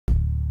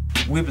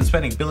We've been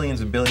spending billions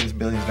and billions and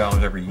billions of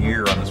dollars every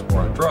year on this war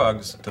on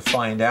drugs to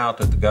find out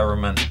that the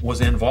government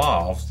was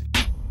involved.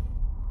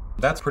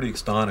 That's pretty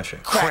astonishing.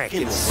 Crack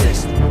in the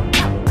system.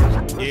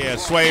 Yeah,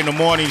 Sway in the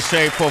morning,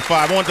 Shade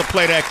 45. I wanted to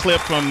play that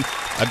clip from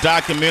a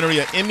documentary,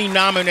 an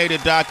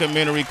Emmy-nominated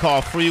documentary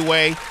called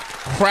Freeway,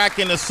 Crack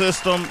in the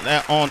System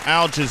on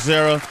Al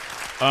Jazeera.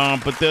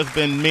 But there's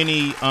been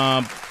many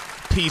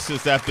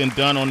pieces that have been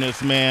done on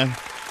this man.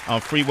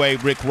 Freeway,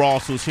 Rick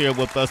Ross, who's here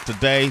with us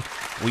today.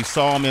 We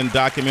saw him in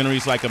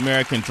documentaries like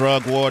American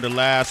Drug War, The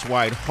Last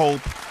White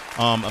Hope,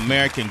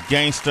 American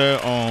Gangster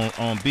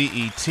on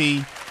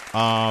BET.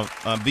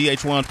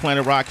 VH1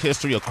 Planet Rock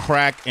History, a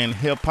crack and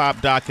hip-hop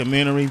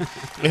documentary.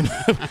 And,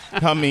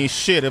 I mean,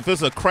 shit, if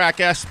it's a crack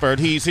expert,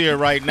 he's here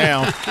right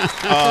now.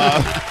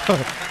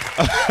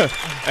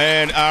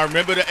 And I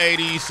remember the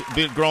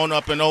 80s, growing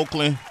up in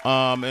Oakland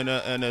in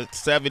the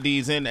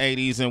 70s and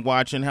 80s, and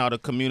watching how the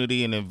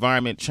community and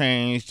environment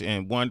changed,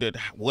 and wondered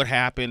what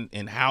happened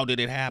and how did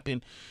it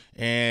happen,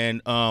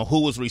 and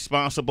who was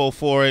responsible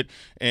for it.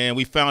 And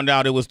we found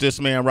out it was this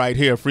man right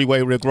here,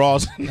 Freeway Rick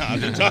Ross.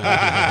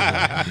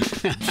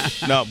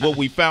 No, what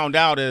we found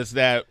out is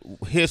that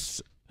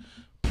his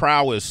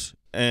prowess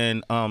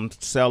in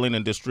selling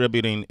and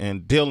distributing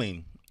and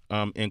dealing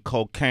in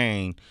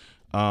cocaine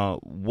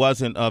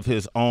wasn't of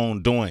his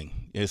own doing.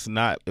 It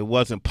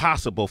wasn't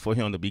possible for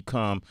him to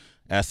become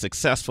as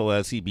successful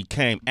as he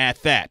became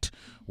at that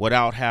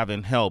without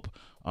having help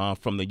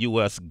from the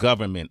U.S.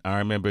 government. I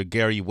remember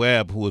Gary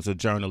Webb, who was a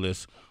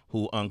journalist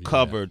who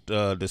uncovered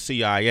the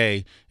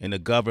CIA and the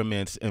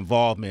government's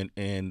involvement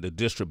in the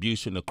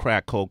distribution of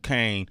crack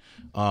cocaine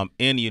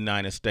in the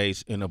United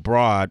States and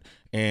abroad.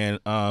 And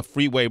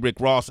Freeway Rick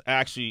Ross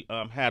actually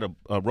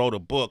wrote a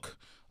book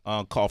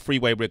called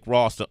Freeway Rick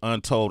Ross, The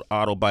Untold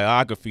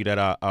Autobiography, that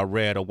I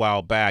read a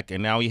while back.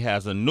 And now he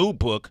has a new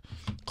book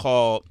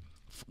called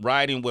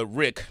Riding with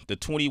Rick, The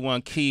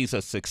 21 Keys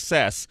of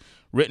Success,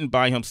 written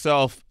by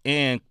himself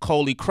and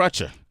Coley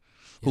Crutcher,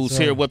 who's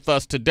here with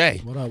us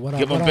today. What up, what up,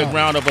 Give him a what big up?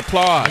 round of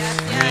applause.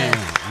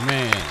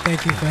 Man.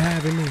 Thank you for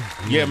having me.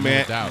 Yeah,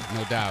 man.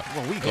 No doubt.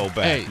 Well, we go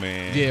back,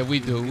 man. Yeah,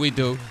 we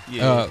do.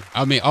 Yeah.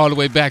 I mean, all the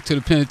way back to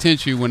the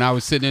penitentiary when I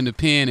was sitting in the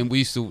pen and we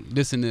used to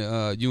listen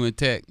to you and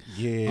Tech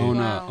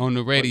on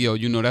the radio.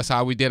 You know, that's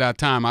how we did our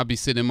time. I'd be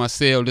sitting in my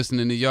cell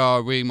listening to y'all,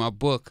 reading my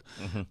book.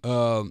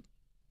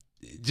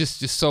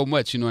 Just so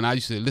much, you know, and I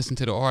used to listen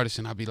to the artists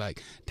and I'd be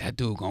like, that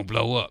dude gonna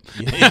blow up.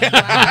 And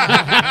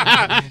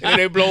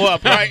they blow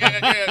up, right?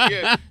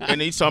 Yeah.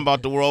 And he's talking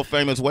about the world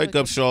famous Wake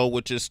Up Show,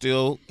 which is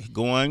still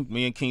going.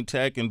 Me and King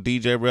Tech and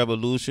DJ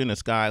Revolution and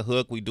Sky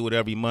Hook, we do it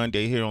every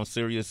Monday here on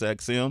Sirius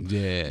XM.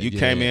 Yeah. You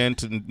came in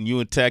you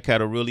and Tech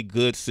had a really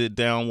good sit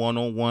down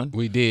one-on-one.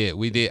 We did.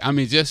 I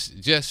mean,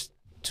 just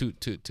to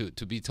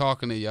be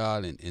talking to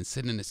y'all and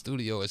sitting in the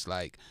studio, it's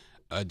like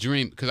a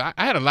dream, because I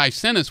had a life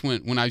sentence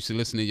when I used to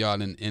listen to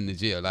y'all in the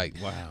jail. Like,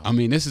 wow. I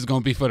mean, this is gonna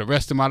be for the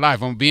rest of my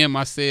life. I'm gonna be in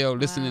my cell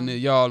listening to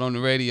y'all on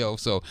the radio.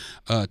 So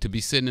to be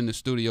sitting in the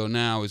studio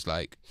now is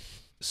like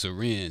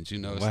syringe, you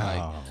know. It's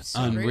like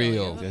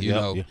unreal, you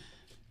know.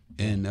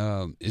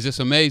 And it's just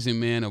amazing,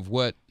 man, of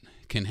what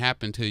can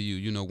happen to you,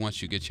 you know,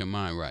 once you get your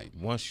mind right.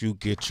 Once you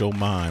get your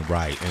mind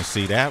right. And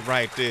see, that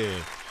right there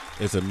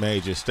is a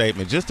major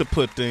statement. Just to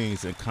put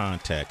things in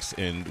context,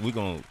 and we're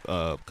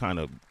gonna kind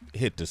of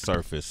hit the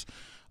surface.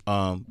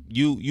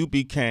 You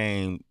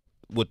became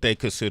what they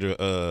consider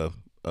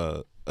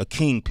a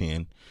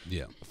kingpin.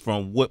 Yeah.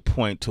 From what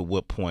point to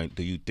what point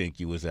do you think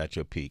you was at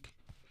your peak?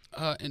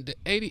 In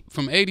the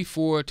from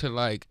 84 to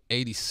like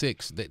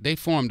 86, they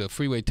formed a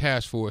Freeway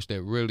task force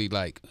that really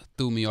like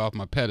threw me off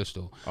my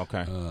pedestal.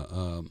 Okay.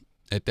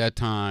 At that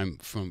time,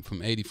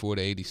 from 84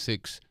 to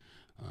 86,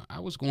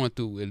 I was going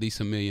through at least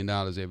 $1 million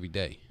every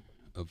day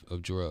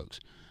of drugs.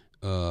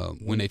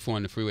 When they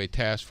formed the Freeway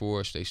task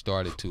force, they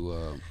started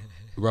to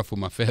ruffle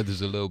my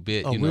feathers a little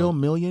bit. A real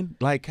million?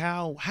 Like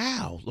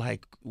how?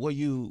 Like, were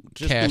you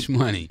just cash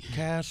money?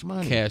 Cash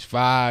money. Cash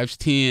 5s,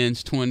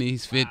 10s,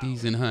 20s,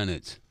 50s, and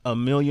 100s.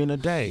 $1 million a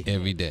day.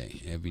 Every day.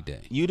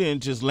 You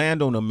didn't just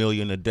land on $1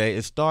 million a day.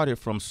 It started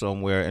from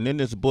somewhere. And in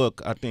this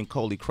book, I think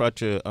Coley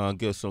Crutcher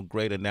gives some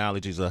great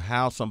analogies of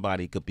how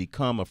somebody could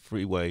become a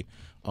Freeway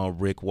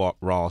Rick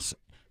Ross,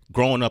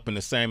 growing up in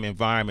the same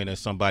environment as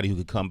somebody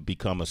who could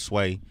become a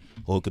Sway,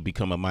 or who could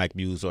become a Mike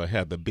Muse or a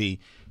Heather B.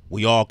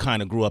 We all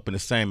kind of grew up in the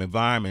same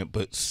environment,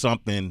 but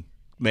something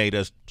made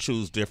us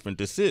choose different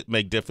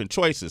make different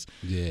choices.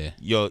 Yeah.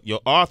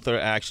 Your author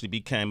actually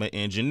became an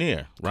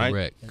engineer, right?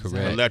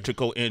 Correct.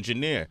 Electrical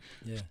engineer.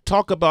 Yeah.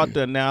 Talk about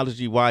the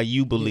analogy why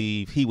you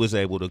believe he was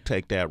able to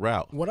take that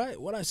route. What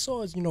I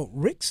saw is, you know,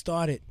 Rick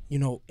started, you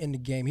know, in the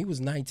game. He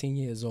was 19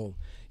 years old.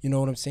 You know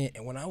what I'm saying?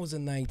 And when I was a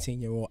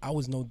 19-year-old, I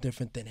was no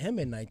different than him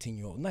at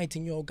 19-year-old.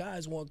 19-year-old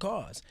guys want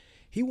cars.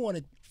 He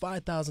wanted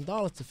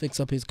 $5,000 to fix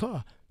up his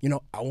car. You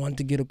know, I wanted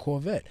to get a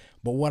Corvette.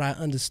 But what I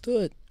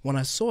understood when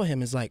I saw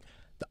him is like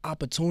the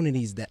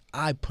opportunities that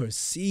I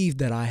perceived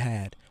that I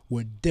had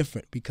were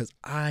different because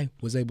I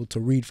was able to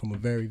read from a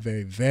very,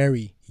 very,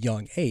 very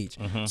young age.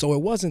 So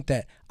it wasn't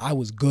that I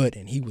was good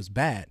and he was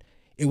bad.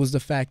 It was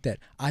the fact that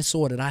I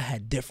saw that I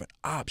had different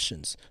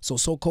options. So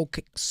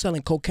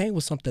selling cocaine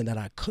was something that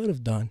I could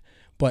have done,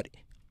 but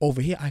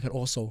over here I could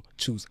also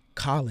choose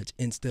college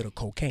instead of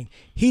cocaine.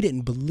 He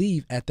didn't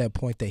believe at that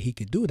point that he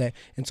could do that,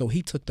 and so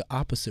he took the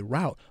opposite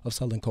route of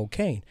selling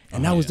cocaine.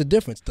 And that was the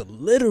difference, the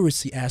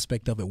literacy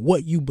aspect of it,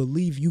 what you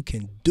believe you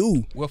can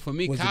do. Well, for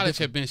me, college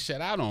had been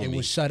shut out on me. It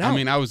was shut out. I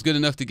mean, I was good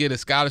enough to get a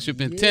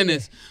scholarship in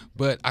tennis,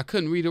 but I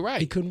couldn't read or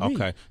write. He couldn't read.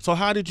 Okay. So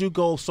how did you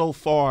go so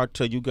far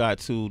till you got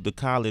to the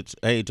college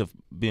age of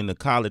being a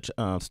college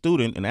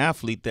student and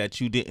athlete that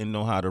you didn't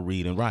know how to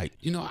read and write?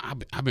 You know,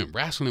 I've been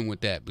wrestling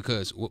with that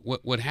because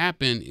what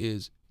happened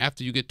is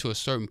after you get to a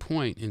certain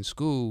point in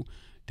school,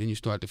 then you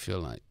start to feel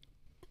like,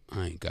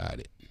 I ain't got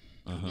it.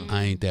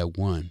 I ain't that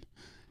one.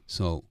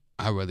 So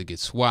I'd rather get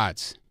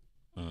swats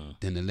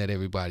than to let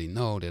everybody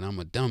know that I'm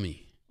a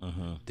dummy,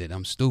 that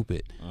I'm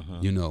stupid,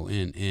 you know.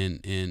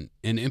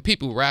 And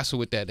people wrestle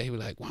with that. They were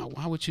like,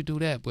 why would you do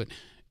that? But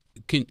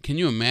can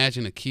you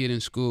imagine a kid in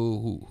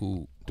school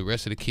who the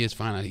rest of the kids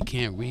find out he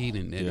can't read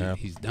and that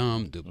he's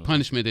dumb? The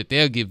punishment that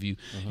they'll give you,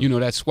 you know,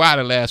 that swat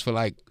will last for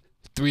like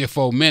 3 or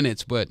 4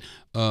 minutes, but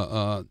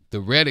the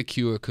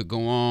ridicule could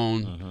go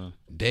on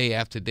day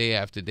after day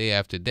after day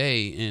after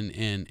day,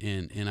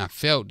 and I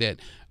felt that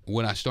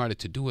what I started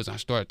to do is I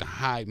started to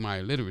hide my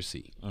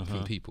illiteracy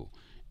from people,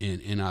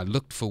 and I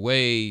looked for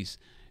ways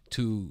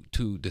to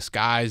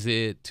disguise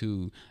it,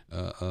 to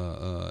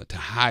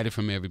hide it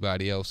from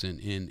everybody else,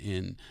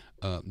 and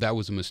that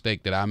was a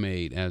mistake that I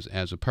made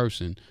as a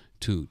person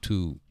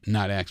to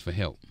not ask for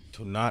help.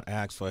 To not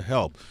ask for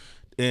help.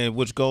 And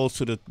which goes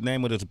to the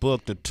name of this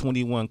book, The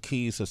 21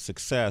 Keys of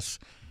Success.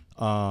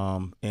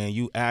 And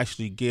you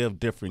actually give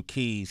different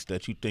keys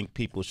that you think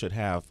people should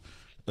have,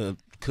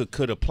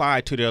 could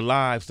apply to their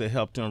lives to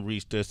help them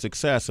reach their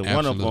success. And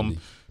Absolutely. one of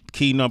them,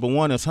 key number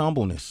 1 is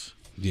humbleness.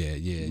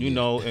 You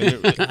know,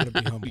 and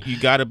you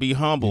got to be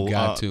humble. You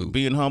got to.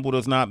 Being humble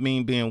does not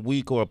mean being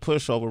weak or a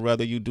pushover.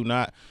 Rather, you do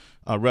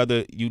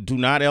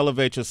not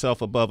elevate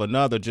yourself above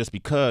another just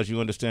because you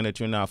understand that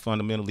you're not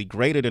fundamentally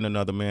greater than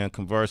another man.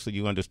 Conversely,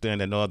 you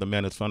understand that no other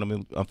man is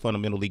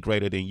fundamentally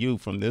greater than you.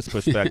 From this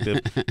perspective,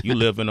 you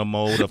live in a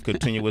mode of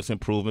continuous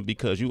improvement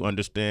because you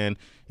understand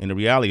in the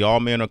reality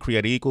all men are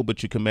created equal,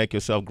 but you can make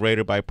yourself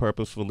greater by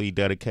purposefully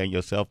dedicating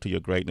yourself to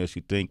your greatness.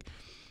 You think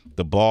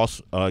the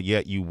boss,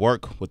 yet you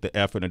work with the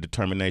effort and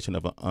determination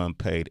of an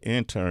unpaid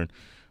intern.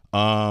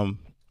 You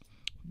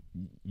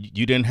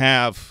didn't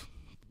have,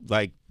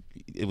 like,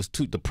 it was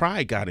the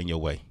pride got in your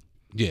way.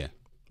 Yeah.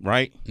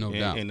 Right? No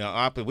doubt. And the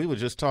opposite, we were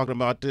just talking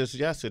about this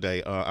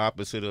yesterday.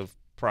 Opposite of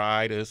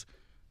pride is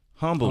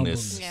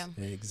humbleness. Yeah.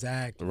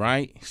 Exactly.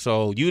 Right?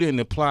 So you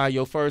didn't apply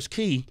your first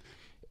key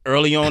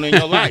early on in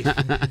your life.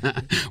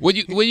 Well,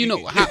 you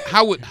know,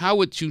 how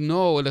would you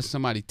know unless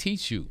somebody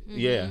teach you?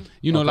 Yeah.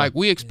 You know, like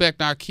we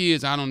expect our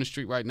kids out on the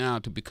street right now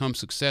to become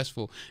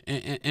successful,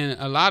 and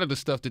a lot of the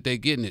stuff that they're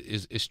getting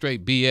is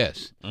straight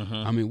BS.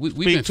 I mean, we've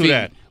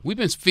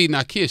been feeding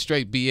our kids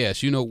straight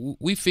BS. You know,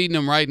 we feeding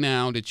them right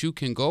now that you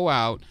can go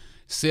out,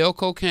 sell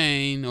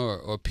cocaine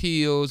or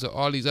pills or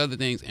all these other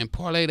things and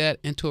parlay that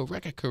into a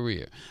record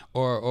career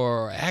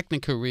or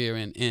acting career,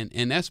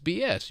 and that's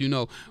BS. You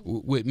know,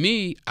 with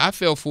me, I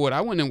fell for it.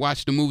 I went and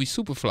watched the movie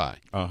Superfly.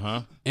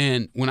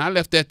 And when I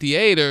left that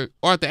theater,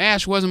 Arthur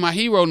Ashe wasn't my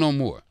hero no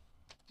more.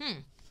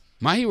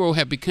 My hero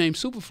had became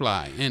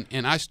Superfly,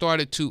 and I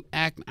started to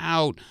act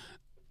out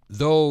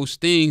those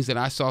things that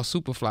I saw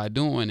Superfly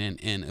doing,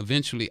 and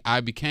eventually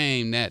I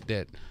became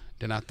that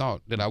I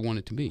thought that I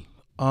wanted to be.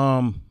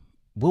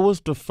 What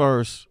was the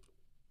first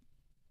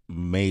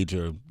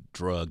major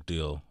drug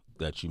deal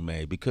that you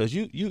made? Because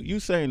you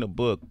say in the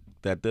book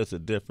that there's a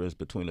difference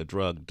between a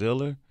drug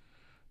dealer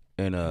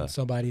and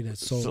somebody that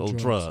sold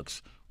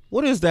drugs.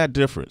 What is that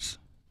difference?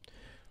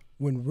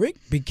 When Rick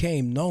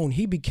became known,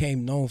 he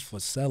became known for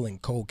selling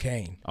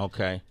cocaine.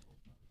 Okay.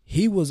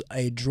 He was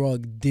a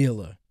drug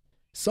dealer.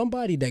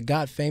 Somebody that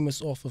got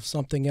famous off of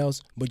something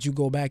else, but you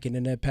go back and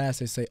in their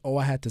past they say, oh,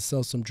 I had to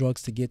sell some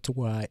drugs to get to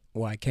where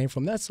I came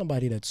from. That's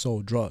somebody that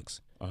sold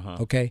drugs.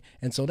 Okay?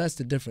 And so that's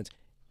the difference.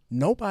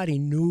 Nobody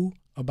knew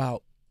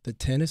about the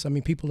tennis. I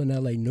mean, people in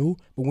L.A. knew.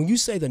 But when you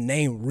say the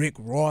name Rick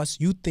Ross,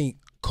 you think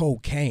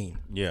cocaine.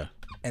 Yeah.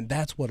 And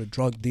that's what a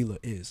drug dealer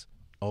is.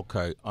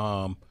 Okay.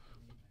 How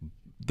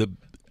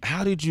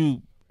did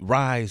you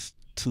rise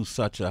to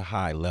such a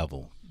high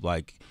level?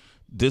 Like,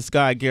 this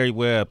guy, Gary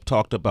Webb,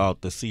 talked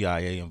about the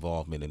CIA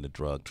involvement in the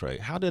drug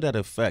trade. How did that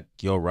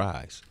affect your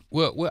rise?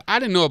 Well, I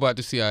didn't know about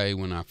the CIA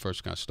when I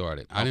first got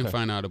started. I didn't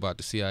find out about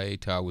the CIA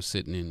till I was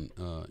sitting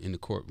in the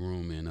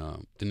courtroom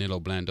and Danilo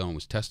Blandon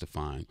was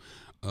testifying.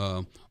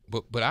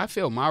 But I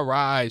felt my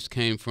rise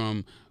came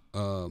from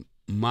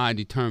my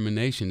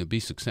determination to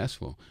be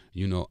successful.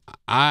 You know,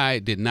 I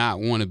did not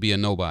want to be a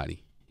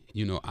nobody.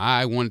 You know,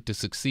 I wanted to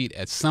succeed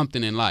at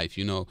something in life.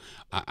 You know,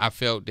 I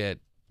felt that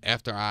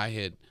after I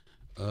had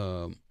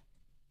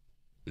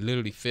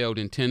literally failed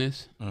in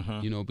tennis,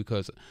 you know,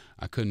 because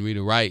I couldn't read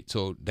or write.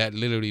 So that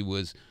literally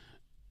was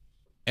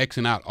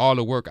Xing out all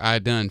the work I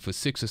had done for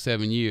 6 or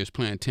 7 years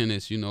playing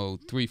tennis,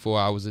 3-4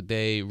 hours a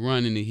day,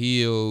 running the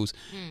hills,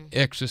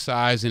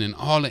 exercising, and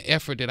all the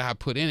effort that I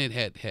put in it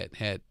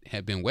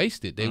had been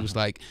wasted. They was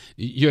like,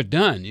 you're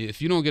done.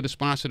 If you don't get a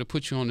sponsor to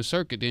put you on the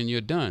circuit, then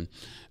you're done.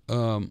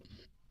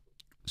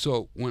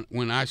 So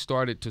when I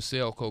started to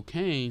sell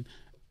cocaine,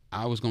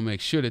 I was going to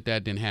make sure that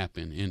didn't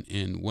happen.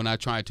 And what I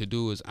tried to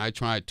do is I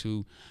tried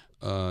to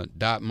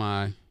dot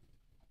my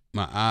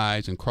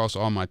I's and cross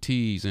all my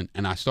T's, and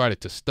I started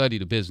to study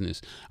the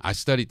business. I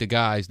studied the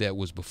guys that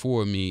was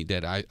before me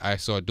that I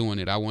saw doing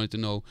it. I wanted to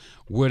know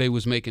where they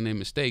was making their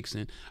mistakes,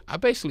 and I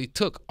basically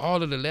took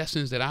all of the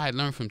lessons that I had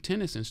learned from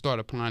tennis and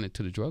started applying it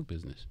to the drug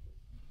business.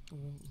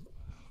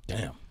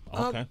 Damn.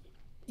 Okay.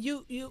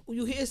 You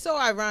it's so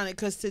ironic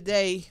because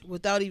today,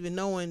 without even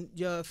knowing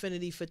your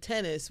affinity for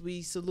tennis,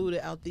 we saluted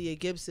Althea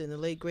Gibson, the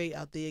late great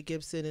Althea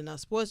Gibson, in our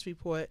sports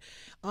report.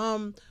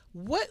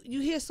 What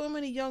you hear so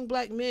many young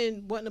black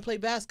men wanting to play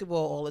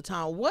basketball all the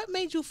time. What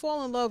made you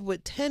fall in love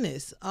with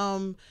tennis?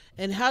 And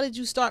how did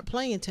you start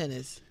playing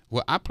tennis?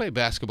 Well, I played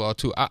basketball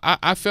too.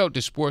 I felt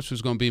that sports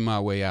was going to be my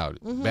way out.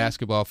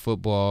 Basketball,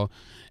 football,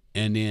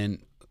 and then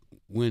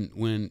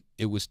when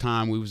it was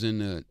time, we was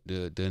in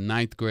the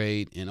ninth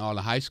grade, and all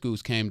the high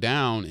schools came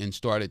down and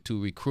started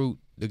to recruit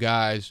the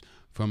guys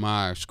from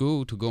our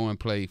school to go and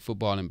play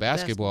football and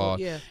basketball.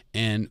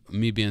 And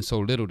me being so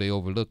little, they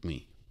overlooked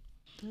me.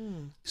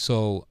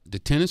 So the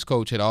tennis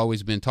coach had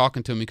always been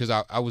talking to me because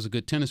I was a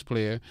good tennis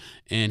player,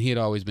 and he had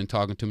always been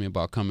talking to me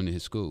about coming to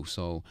his school.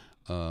 So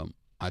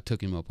I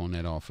took him up on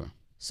that offer.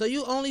 So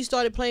you only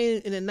started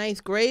playing in the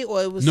ninth grade,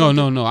 or it was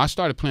No. I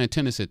started playing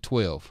tennis at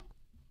 12.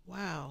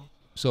 Wow.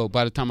 So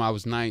by the time I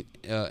was in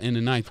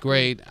the ninth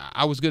grade,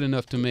 I was good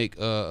enough to make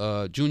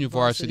junior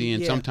varsity,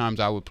 and sometimes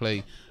I would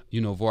play,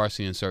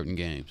 varsity in certain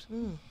games.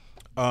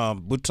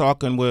 We're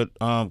talking with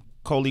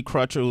Coley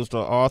Crutcher, who's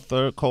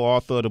the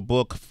co-author of the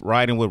book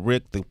Writing with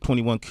Rick, The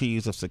 21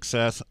 Keys of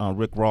Success.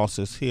 Rick Ross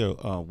is here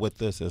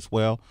with us as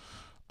well.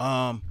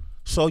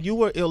 So you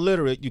were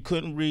illiterate, you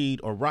couldn't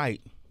read or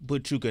write,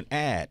 but you can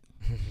add.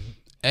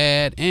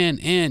 And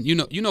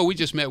we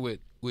just met with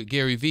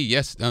Gary V.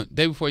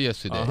 Day before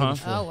yesterday.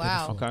 Oh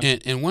wow. Okay.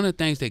 And one of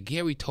the things that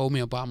Gary told me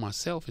about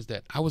myself is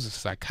that I was a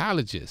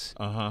psychologist.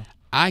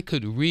 I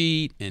could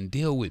read and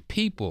deal with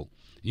people.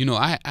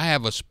 I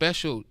have a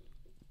special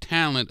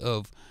talent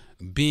of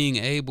being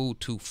able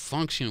to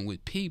function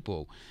with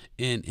people,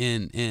 and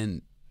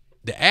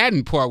the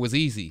adding part was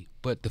easy,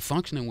 but the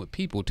functioning with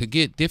people, to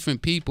get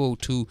different people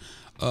to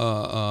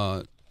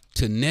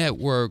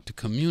network, to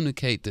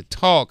communicate, to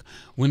talk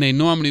when they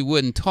normally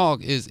wouldn't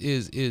talk is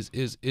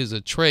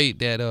a trait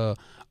that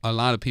a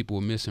lot of people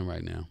are missing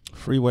right now.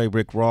 Freeway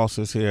Rick Ross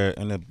is here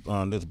in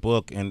this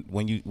book, and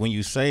when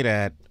you say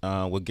that,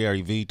 what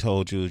Gary V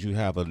told you is you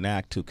have a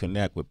knack to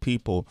connect with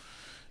people.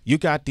 You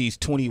got these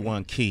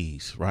 21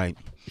 keys, right?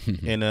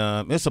 And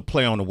it's a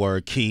play on the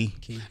word key.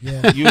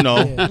 Yeah.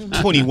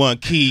 21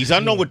 keys. I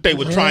know what they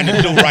were trying to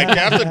do right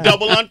there. That's a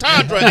double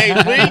entendre,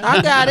 A3.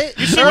 I got it.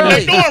 You see what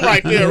they're doing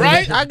right there,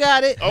 right? I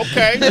got it.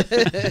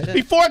 Okay.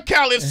 Before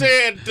Khaled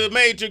said the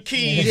major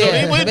keys,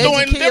 they were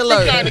doing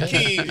different kind of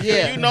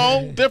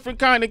keys. Different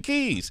kind of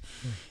keys.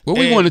 Well,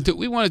 we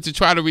wanted to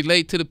try to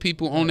relate to the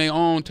people on their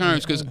own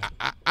terms, because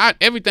I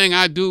everything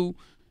I do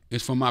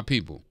is for my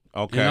people.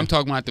 Okay. And I'm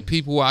talking about the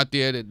people out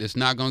there that's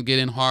not going to get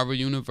in Harvard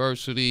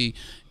University.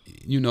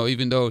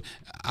 Even though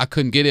I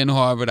couldn't get in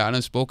Harvard, I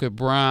done spoke at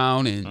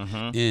Brown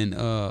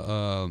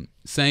and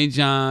St.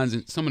 John's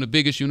and some of the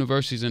biggest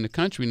universities in the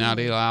country. Now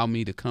they allow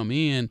me to come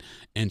in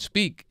and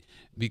speak,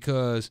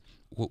 because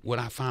what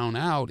I found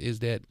out is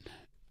that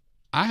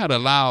I had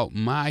allowed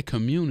my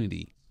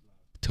community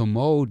to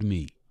mold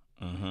me,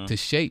 to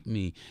shape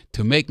me,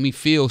 to make me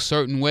feel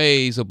certain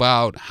ways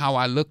about how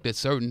I looked at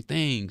certain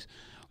things.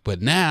 But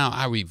now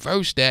I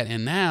reverse that,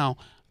 and now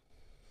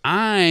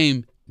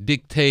I'm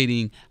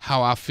dictating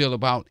how I feel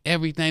about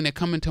everything that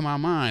come into my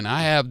mind.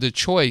 I have the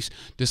choice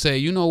to say,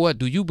 you know what,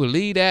 do you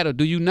believe that or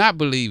do you not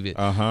believe it?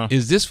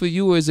 Is this for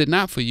you or is it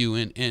not for you?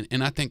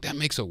 And I think that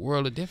makes a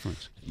world of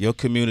difference. Your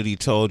community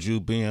told you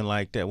being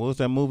like that. What was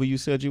that movie you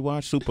said you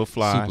watched?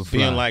 Superfly.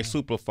 Being like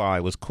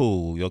Superfly was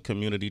cool. Your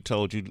community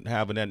told you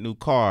having that new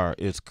car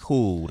is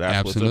cool.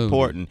 That's what's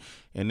important.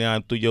 And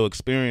now through your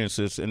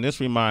experiences, and this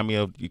remind me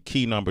of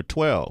key number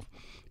 12.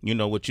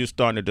 What you're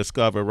starting to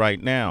discover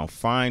right now.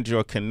 Find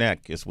your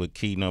connect is what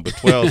key number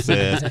 12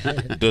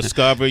 says.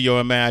 Discover your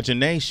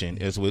imagination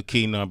is what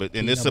key number.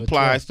 And this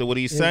applies to what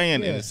he's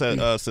saying. It's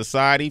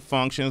society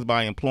functions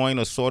by employing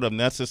a sort of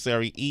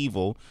necessary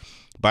evil,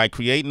 by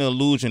creating an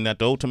illusion that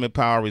the ultimate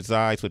power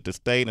resides with the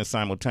state and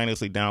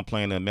simultaneously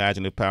downplaying the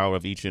imaginative power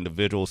of each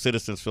individual.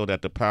 Citizens feel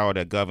that the power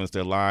that governs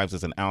their lives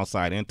is an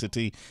outside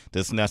entity.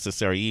 This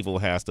necessary evil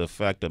has the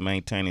effect of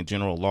maintaining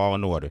general law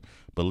and order.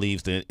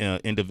 Believes the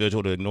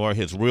individual to ignore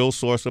his real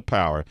source of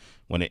power.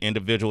 When the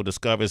individual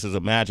discovers his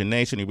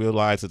imagination, he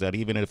realizes that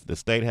even if the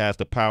state has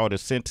the power to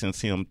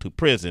sentence him to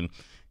prison,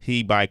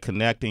 he, by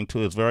connecting to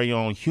his very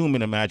own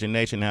human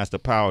imagination, has the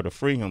power to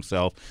free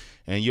himself.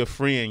 And you're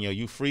freeing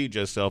you freed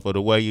yourself of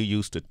the way you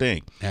used to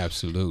think.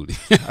 Absolutely.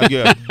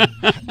 Yeah.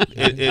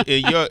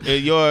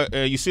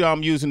 You see how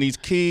I'm using these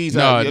keys?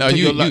 No,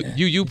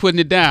 you putting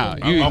it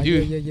down.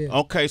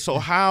 Okay, so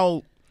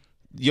how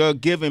you're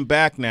giving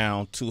back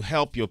now to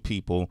help your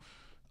people,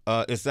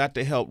 is that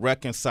to help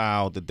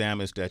reconcile the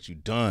damage that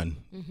you've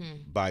done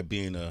by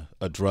being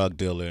a drug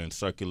dealer and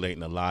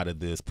circulating a lot of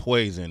this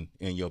poison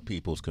in your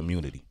people's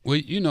community? Well,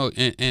 you know,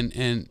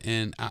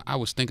 and I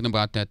was thinking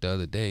about that the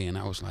other day, and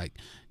I was like,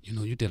 you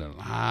know, you did a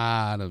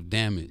lot of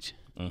damage,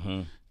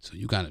 so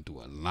you got to do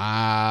a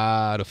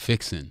lot of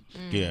fixing.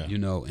 Yeah, you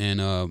know,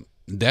 and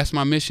that's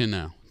my mission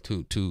now,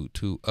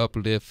 to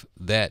uplift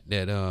that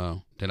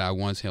I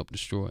once helped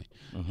destroy.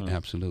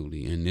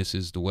 Absolutely. And this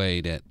is the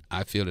way that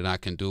I feel that I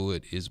can do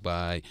it, is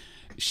by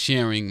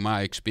sharing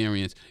my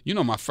experience. You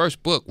know, my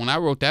first book, when I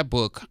wrote that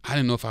book, I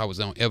didn't know if I was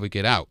going to ever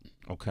get out.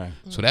 Okay.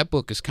 So that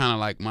book is kind of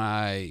like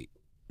my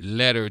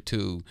letter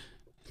to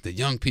the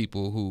young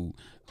people who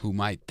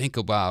might think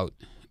about,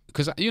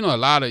 because you know a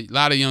lot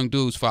of young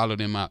dudes followed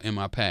in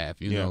my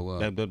path. You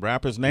know, the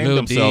rappers named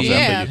themselves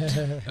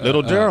after you.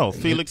 Little Daryl,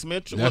 Felix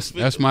Mitchell.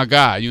 That's my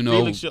guy. You know,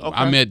 Felix, okay.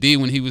 I met D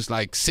when he was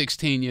like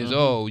 16 years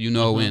old. You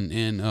know,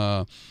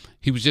 and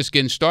he was just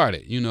getting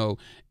started. You know,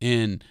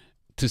 and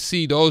to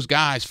see those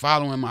guys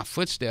following my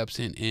footsteps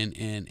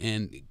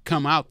and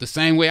come out the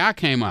same way I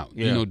came out.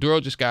 You know,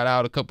 Daryl just got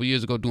out a couple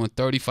years ago doing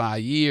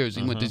 35 years.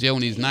 He went to jail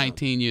when he was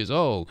 19 years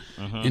old,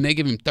 and they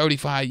give him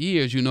 35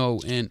 years. You know,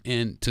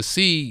 and to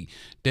see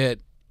that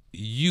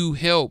you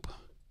help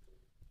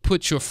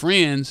put your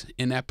friends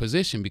in that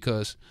position,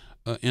 because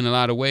in a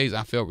lot of ways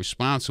I felt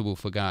responsible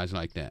for guys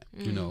like that.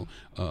 You know,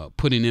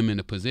 putting them in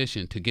a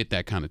position to get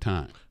that kind of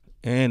time.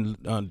 And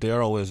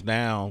Daryl is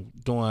now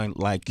doing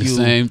like the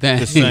same thing.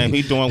 The same.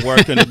 He's doing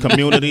work in the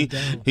community.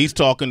 He's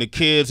talking to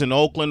kids in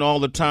Oakland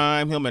all the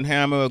time. Him and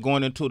Hammer are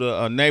going into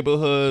the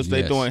neighborhoods.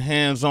 They're doing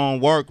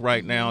hands-on work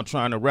right now,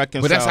 trying to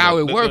reconcile. But that's how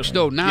it works,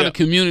 though. Now the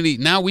community.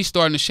 Now we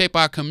starting to shape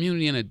our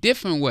community in a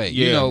different way.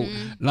 You know,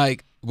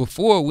 like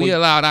before we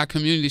allowed our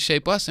community to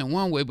shape us in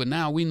one way, but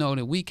now we know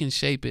that we can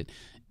shape it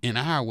in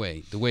our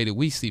way, the way that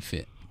we see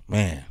fit.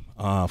 Man,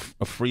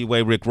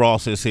 Freeway Rick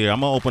Ross is here. I'm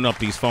gonna open up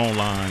these phone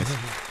lines.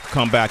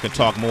 Come back and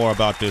talk more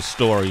about this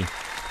story.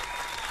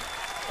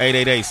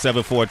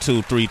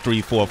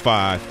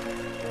 888-742-3345.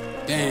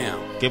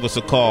 Damn. Give us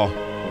a call.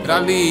 Did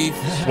I leave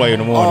Sway in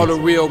the morning. all the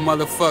real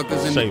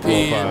motherfuckers in the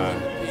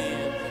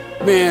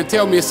pen? Man,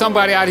 tell me, is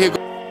somebody out here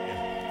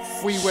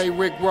Freeway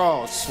Rick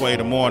Ross? Sway in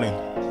the morning.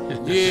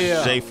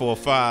 Yeah.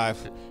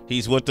 J45.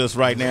 He's with us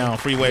right now.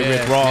 Freeway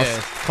Rick Ross.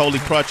 Coley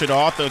Pratchett, the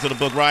authors of the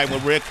book Riding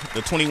with Rick,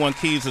 The 21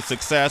 Keys to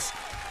Success.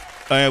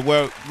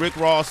 Where Rick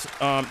Ross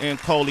and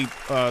Coley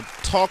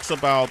talks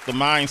about the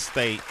mind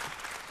state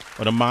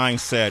or the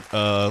mindset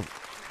of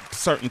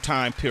certain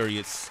time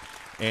periods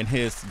in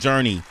his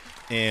journey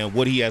and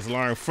what he has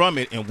learned from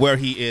it and where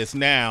he is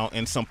now,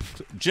 and some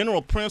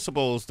general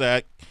principles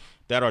that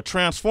are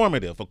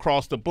transformative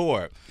across the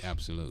board.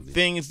 Absolutely.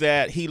 Things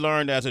that he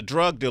learned as a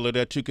drug dealer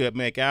that you could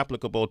make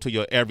applicable to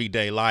your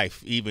everyday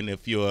life, even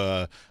if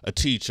you're a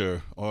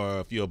teacher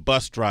or if you're a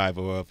bus driver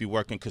or if you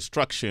work in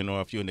construction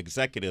or if you're an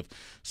executive.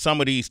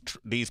 Some of these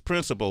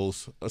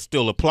principles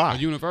still apply. Are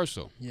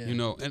universal. Yeah. You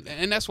know,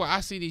 and that's why I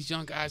see these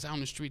young guys out on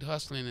the street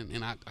hustling,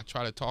 and I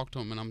try to talk to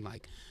them, and I'm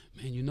like,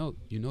 man, you know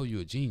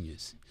you're a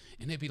genius.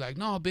 And they'd be like,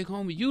 no, big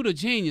homie, you the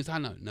genius. I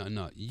know,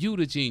 no, you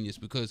the genius,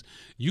 because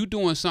you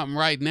doing something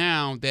right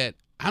now that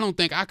I don't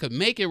think I could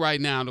make it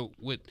right now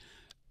with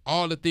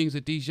all the things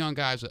that these young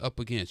guys are up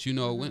against. You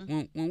know,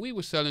 when we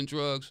were selling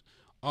drugs,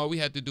 all we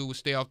had to do was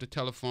stay off the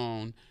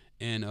telephone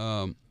and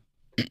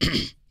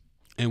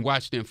and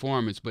watch the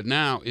informants. But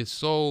now it's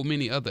so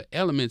many other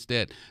elements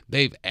that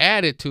they've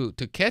added to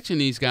catching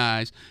these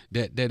guys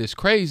that is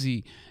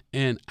crazy.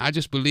 And I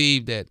just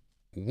believe that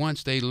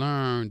once they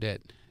learn that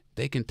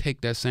they can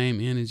take that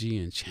same energy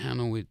and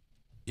channel it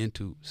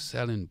into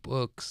selling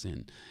books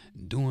and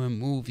doing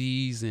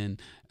movies and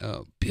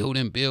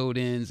building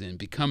buildings and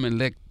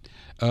becoming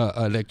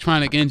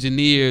electronic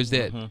engineers,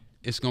 that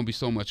it's going to be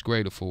so much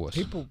greater for us.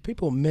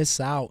 People miss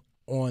out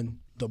on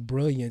the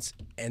brilliance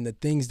and the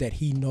things that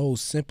he knows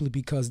simply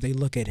because they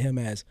look at him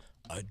as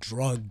a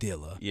drug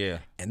dealer. Yeah.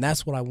 And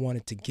that's what I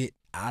wanted to get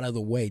out of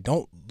the way.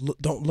 Don't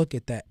look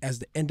at that as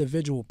the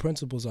individual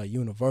principles are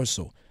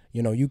universal.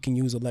 You know, you can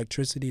use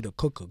electricity to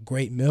cook a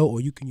great meal, or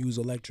you can use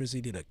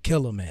electricity to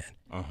kill a man.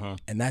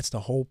 And that's the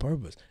whole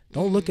purpose.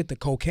 Don't look at the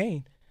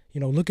cocaine. You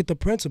know, look at the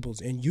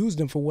principles and use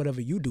them for whatever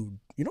you do.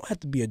 You don't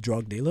have to be a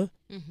drug dealer.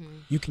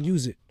 You can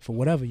use it for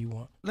whatever you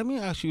want. Let me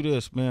ask you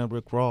this, man,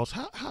 Rick Ross.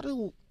 How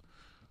do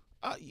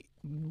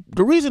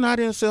the reason I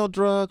didn't sell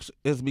drugs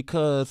is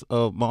because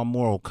of my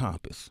moral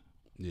compass.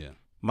 Yeah.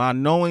 My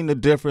knowing the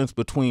difference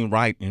between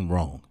right and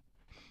wrong.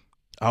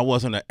 I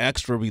wasn't an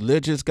extra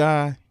religious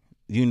guy.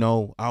 You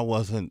know, I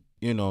wasn't,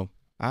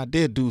 I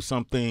did do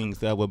some things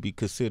that would be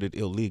considered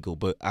illegal,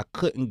 but I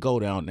couldn't go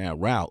down that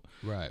route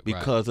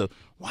because of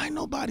why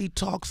nobody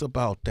talks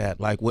about that.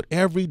 Like what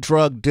every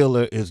drug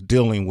dealer is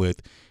dealing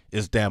with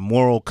is that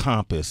moral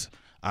compass.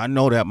 I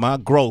know that my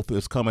growth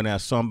is coming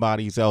at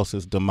somebody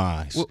else's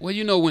demise. Well,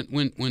 you know,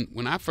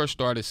 when I first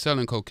started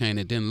selling cocaine,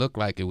 it didn't look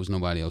like it was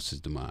nobody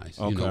else's demise.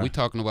 Okay. You know, we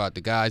talking about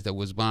the guys that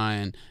was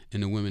buying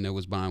and the women that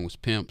was buying was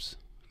pimps,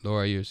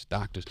 lawyers,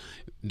 doctors.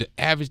 The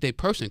average day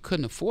person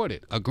couldn't afford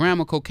it. A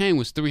gram of cocaine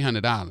was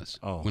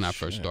 $300 when I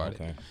first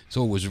started. Okay.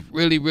 So it was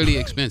really, really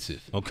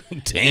expensive.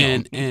 Okay,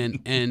 damn.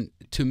 And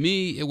to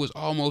me, it was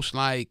almost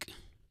like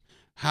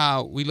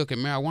how we look at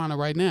marijuana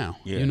right now.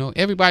 Yeah. You know,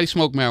 everybody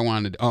smoke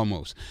marijuana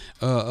almost.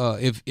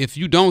 If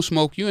you don't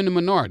smoke, you're in the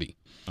minority.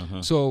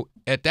 So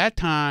at that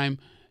time,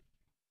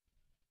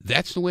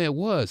 that's the way it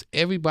was.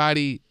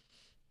 Everybody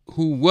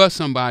who was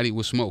somebody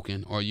was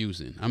smoking or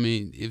using. I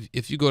mean,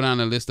 if you go down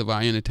the list of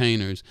our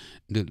entertainers,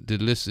 the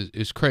list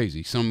is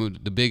crazy. Some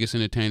of the biggest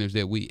entertainers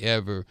that we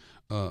ever,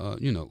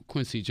 you know,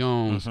 Quincy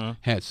Jones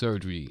had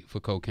surgery for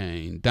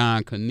cocaine.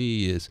 Don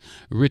Cornelius,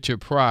 Richard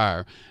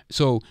Pryor.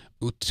 So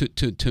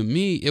to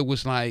me, it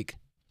was like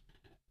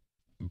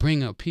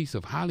bring a piece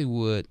of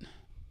Hollywood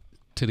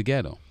to the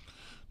ghetto.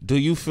 Do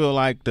you feel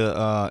like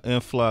the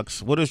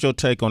influx? What is your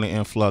take on the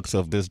influx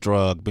of this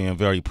drug being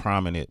very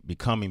prominent,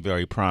 becoming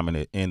very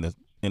prominent in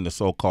the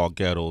so-called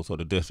ghettos or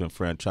the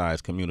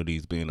disenfranchised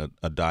communities, being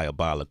a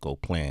diabolical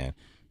plan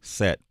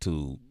set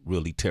to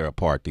really tear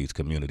apart these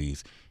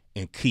communities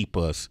and keep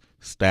us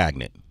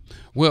stagnant?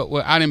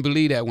 Well, I didn't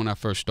believe that when I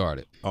first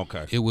started.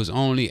 Okay. It was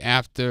only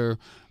after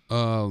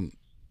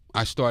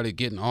I started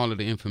getting all of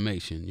the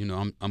information. You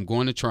know, I'm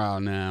going to trial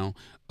now.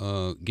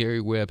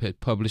 Gary Webb had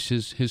published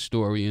his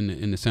story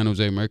in the San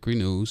Jose Mercury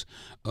News.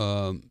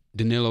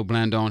 Danilo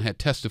Blandon had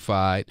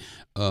testified.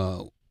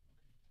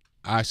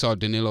 I saw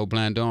Danilo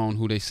Blandon,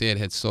 who they said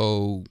had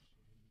sold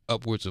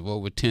upwards of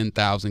over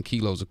 10,000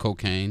 kilos of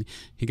cocaine.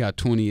 He got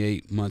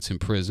 28 months in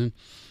prison.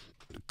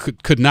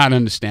 Could not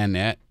understand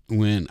that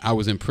when I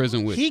was in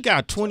prison with. He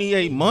got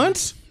 28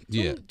 months?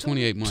 Yeah,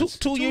 28 months.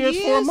 Two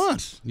years, 4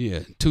 months.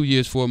 Yeah, 2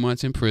 years, 4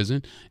 months in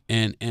prison.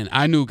 And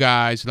I knew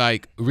guys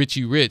like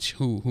Richie Rich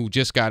who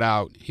just got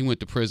out. He went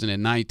to prison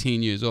at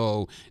 19 years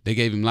old. They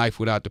gave him life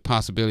without the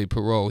possibility of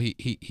parole.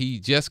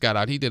 He just got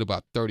out. He did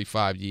about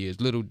 35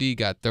 years. Little D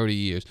got 30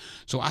 years.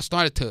 So I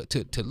started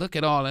to look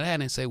at all of that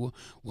and say, well,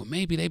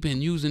 maybe they've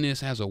been using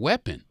this as a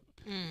weapon.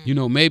 You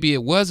know, maybe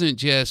it wasn't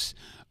just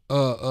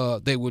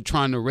they were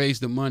trying to raise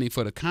the money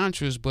for the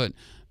Contras, but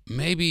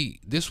maybe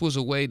this was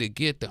a way to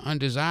get the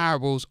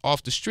undesirables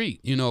off the street.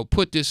 You know,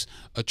 put this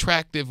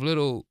attractive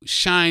little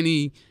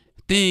shiny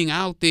thing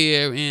out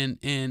there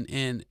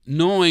and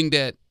knowing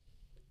that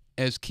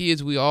as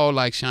kids we all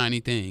like shiny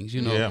things.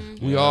 You know,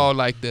 we all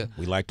like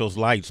we like those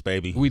lights,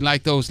 baby. We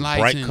like those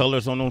lights, bright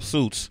colors on those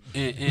suits,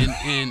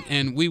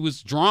 and we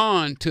was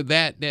drawn to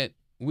that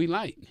we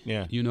like.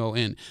 Yeah. You know,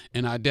 and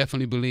I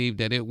definitely believe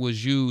that it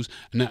was used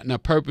now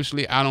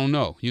purposely. I don't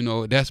know. You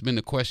know, that's been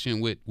the question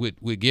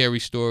with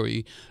Gary's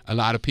story. A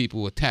lot of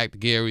people attacked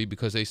Gary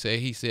because he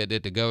said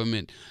that the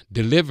government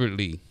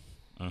deliberately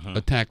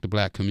attacked the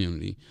black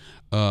community.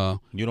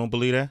 You don't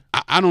believe that?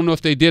 I don't know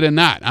if they did or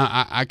not.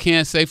 I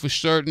can't say for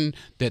certain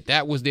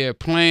that was their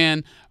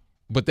plan,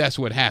 but that's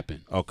what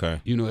happened. Okay.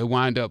 You know, it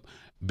wound up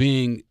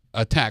being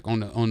attack on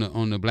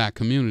the black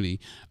community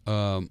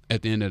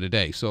at the end of the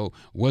day. So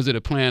was it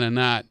a plan or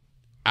not?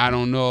 I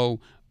don't know,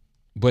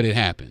 but it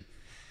happened.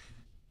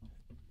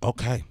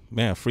 Okay,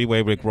 man.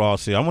 Freeway Rick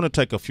Ross here. I want to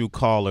take a few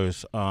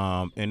callers.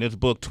 In this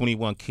book,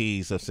 21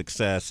 Keys of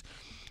Success,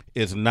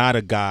 is not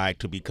a guide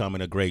to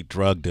becoming a great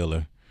drug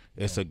dealer.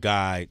 It's a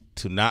guide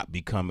to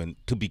becoming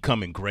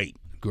great.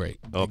 Great.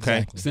 Okay.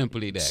 Exactly.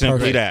 Simply that.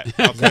 Simply that.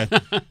 Okay.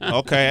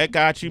 Okay, I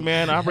got you,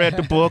 man. I read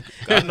the book.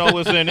 I know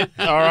what's in it.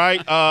 All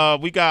right.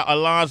 We got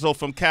Alonzo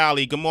from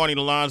Cali. Good morning,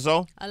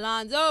 Alonzo.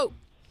 Alonzo.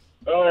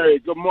 Hey,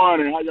 good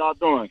morning. How y'all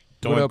doing?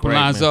 Doing great,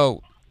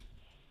 Alonzo.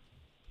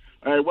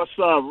 Man. Hey, what's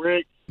up,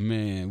 Rick?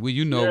 Man, well,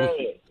 you know,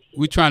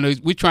 we trying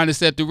to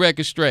set the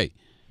record straight.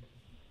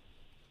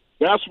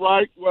 That's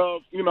right.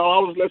 Well, you know, I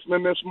was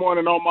listening this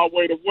morning on my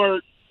way to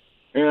work,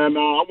 and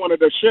I wanted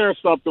to share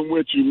something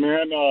with you,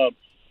 man.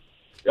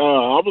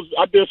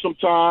 I did some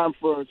time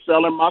for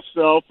selling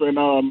myself,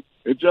 and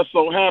it just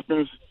so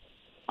happens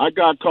I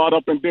got caught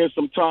up and did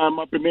some time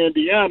up in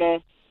Indiana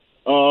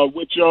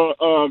with your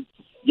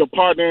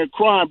partner in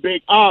crime,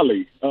 Big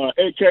Ollie,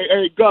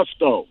 a.k.a.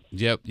 Gusto.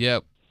 Yep.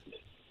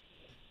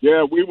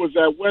 Yeah, we was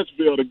at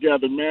Westville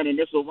together, man, and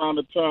this around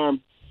the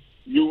time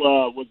you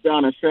was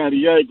down in San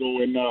Diego,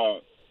 and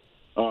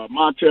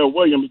Montel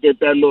Williams did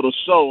that little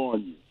show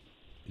on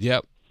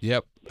you.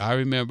 Yep, I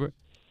remember.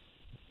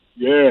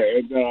 Yeah,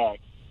 and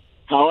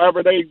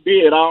however they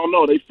did, I don't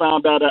know. They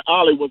found out that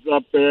Ollie was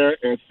up there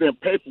and sent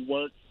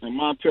paperwork, and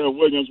Montel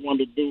Williams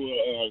wanted to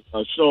do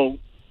a show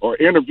or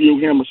interview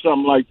him or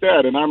something like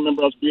that. And I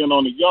remember us being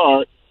on the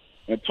yard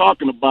and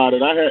talking about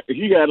it.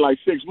 He had like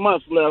 6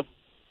 months left,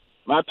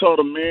 and I told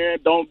him, man,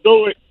 don't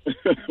do it.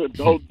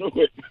 Don't do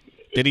it.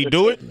 Did he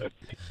do it?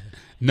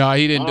 No,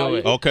 he didn't do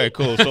it. Okay,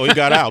 cool. So he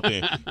got out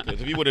then.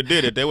 'Cause if he would have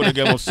did it, they would have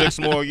given him 6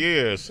 more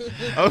years.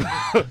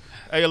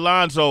 Hey,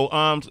 Alonzo,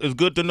 it's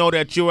good to know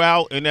that you're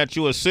out and that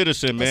you're a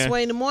citizen, man. It's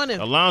Sway in the morning.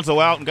 Alonzo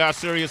out and got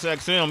Sirius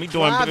XM. He's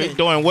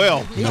doing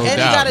well. He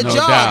got a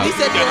job. He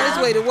said he's on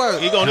his way to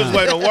work. He's on his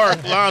way to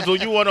work. Alonzo,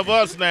 you one of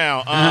us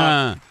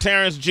now.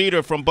 Terrence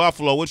Jeter from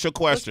Buffalo. What's your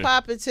question? What's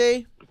poppin',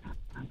 T?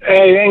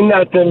 Hey, ain't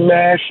nothing,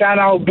 man. Shout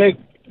out, big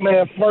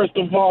man. First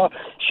of all,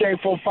 Shea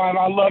 45.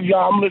 I love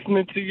y'all. I'm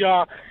listening to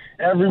y'all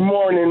every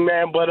morning,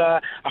 man. But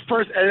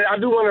first, I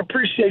do want to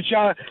appreciate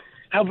y'all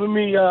helping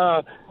me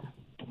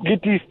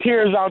get these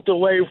tears out the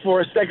way for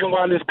a second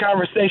while this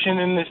conversation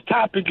and this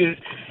topic is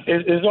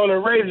on the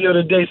radio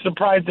today.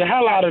 Surprised the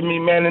hell out of me,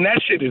 man, and that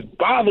shit is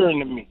bothering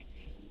me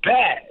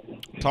bad.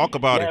 Talk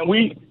about it.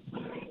 We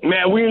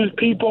as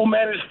people,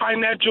 man, this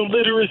financial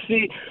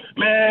literacy,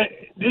 man,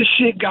 this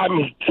shit got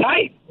me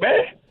tight,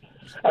 man.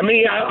 I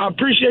mean, I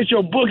appreciate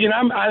your book, and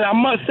I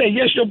must say,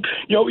 yes,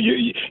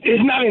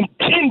 it's not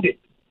intended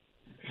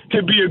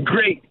to be a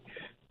great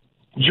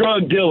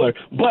drug dealer,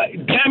 but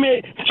damn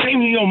it,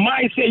 changing your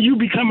mindset, you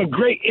become a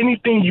great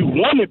anything you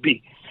want to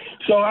be.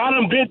 So I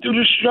done been through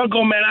the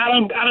struggle, man.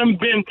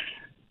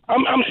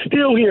 I'm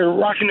still here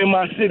rocking in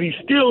my city,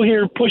 still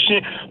here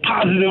pushing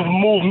positive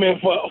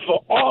movement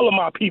for all of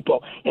my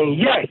people. And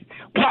yes,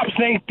 Pops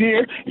ain't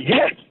there.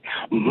 Yes,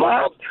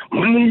 Mom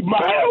need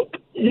my help.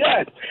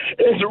 Yes,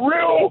 it's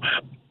real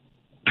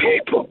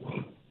people,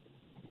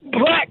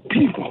 black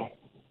people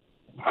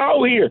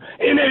out here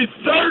in their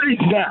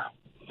 30s now.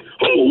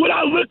 Who would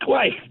I look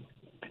like?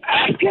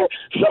 Asking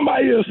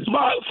somebody to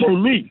sponsor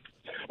me.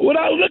 What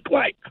I look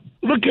like?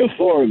 Looking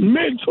for a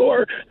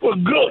mentor for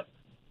good.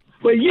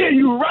 But yeah,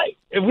 you're right.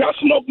 If y'all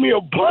smoke me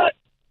a blunt,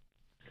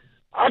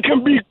 I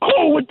can be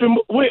cool with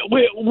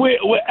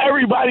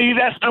everybody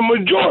that's the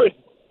majority.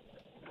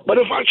 But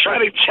if I try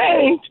to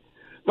change,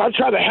 if I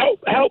try to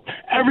help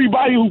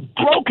everybody who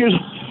broke as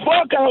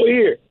fuck out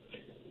here,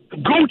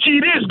 Gucci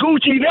this,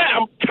 Gucci that,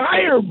 I'm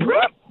tired,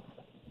 bro.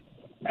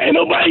 Ain't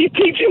nobody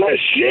teaching us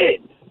shit.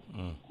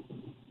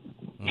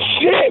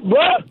 Shit,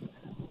 bro.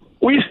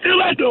 We still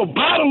at the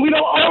bottom. We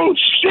don't own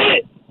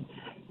shit.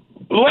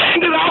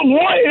 Land that I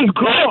want is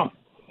gone.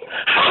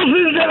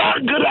 Houses that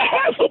I'm going to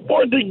have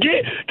support to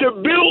get to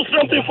build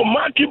something for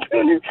my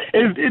community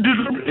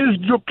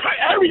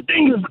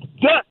everything is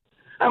done.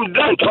 I'm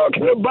done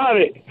talking about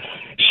it.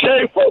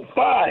 Shea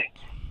 45.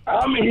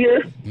 I'm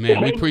here.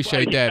 Man, we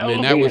appreciate that,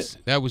 man.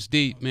 That was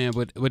deep, man.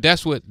 But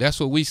that's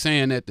what we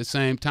saying at the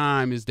same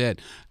time is that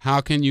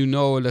how can you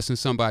know unless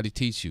somebody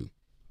teach you?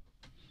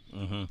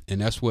 Mm-hmm.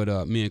 And that's what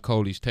me and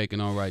Cody's taking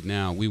on right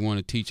now. We want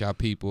to teach our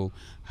people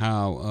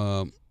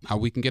how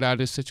we can get out of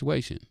this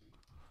situation.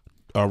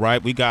 All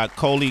right, we got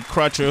Coley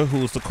Crutcher,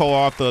 who's the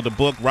co-author of the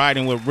book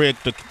Riding with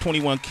Rick, the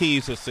 21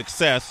 Keys to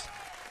Success,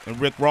 and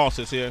Rick Ross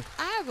is here.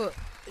 I have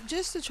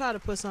just to try to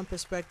put some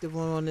perspective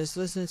on this,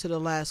 listening to the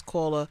last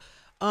caller,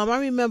 I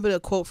remember the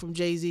quote from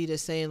Jay-Z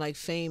that's saying, like,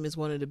 fame is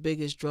one of the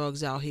biggest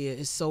drugs out here.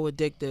 It's so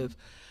addictive.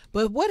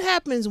 But what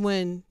happens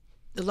when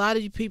a lot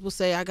of you people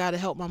say, I got to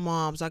help my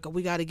moms,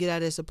 we got to get out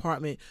of this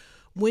apartment?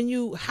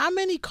 How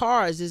many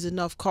cars is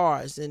enough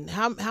cars, and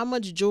how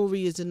much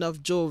jewelry is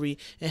enough jewelry,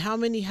 and how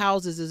many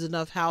houses is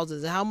enough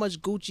houses, and how much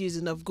Gucci is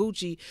enough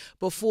Gucci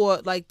before,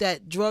 like,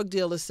 that drug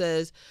dealer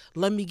says,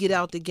 let me get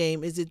out the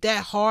game? Is it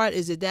that hard?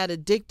 Is it that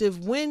addictive?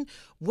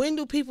 When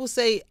do people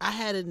say, I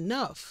had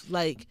enough?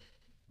 Like,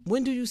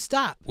 when do you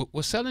stop?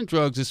 Well, selling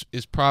drugs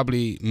is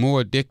probably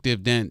more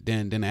addictive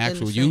than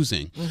actual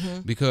using,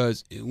 mm-hmm.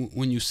 because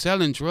when you're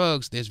selling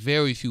drugs, there's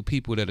very few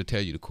people that'll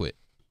tell you to quit.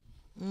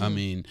 I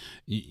mean,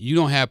 you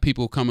don't have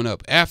people coming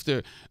up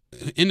after.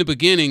 In the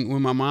beginning,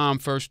 when my mom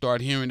first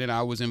started hearing that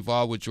I was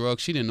involved with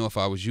drugs, she didn't know if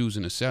I was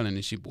using or selling,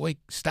 and she, boy,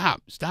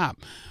 stop.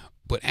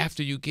 But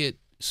after you get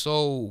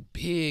so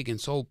big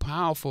and so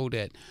powerful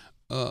that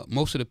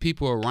most of the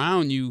people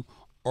around you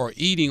are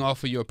eating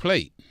off of your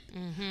plate,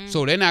 mm-hmm.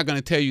 so they're not going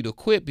to tell you to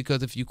quit,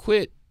 because if you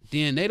quit,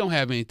 then they don't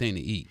have anything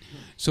to eat.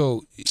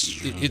 So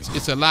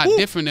it's a lot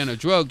different than a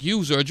drug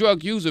user. A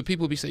drug user,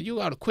 people be saying, you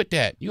ought to quit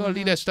that. You ought to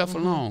leave that stuff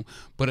alone.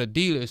 But a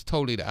dealer is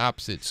totally the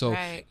opposite. So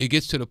it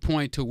gets to the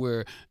point to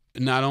where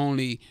not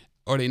only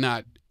are they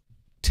not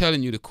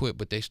telling you to quit,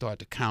 but they start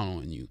to count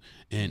on you.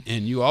 And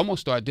you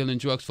almost start dealing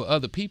drugs for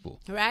other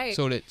people. Right.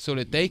 So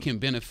that they can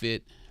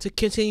benefit. To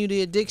continue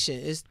the addiction.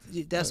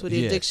 That's where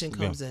the addiction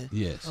comes in.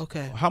 Yes.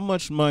 Okay. How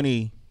much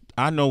money,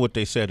 I know what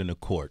they said in the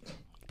court,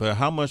 but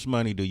how much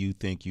money do you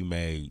think you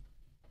made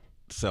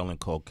selling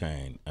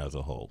cocaine as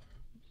a whole,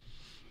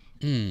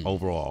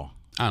 overall?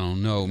 I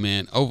don't know,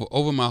 man.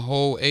 Over my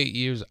whole 8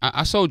 years,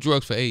 I sold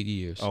drugs for 8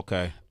 years.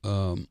 Okay.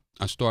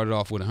 I started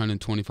off with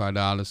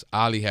 $125.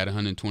 Ollie had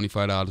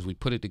 $125. We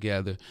put it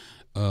together.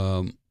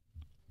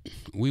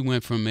 We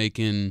went from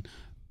making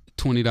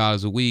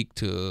 $20 a week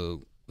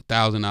to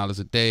 $1,000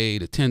 a day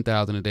to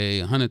 $10,000 a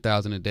day,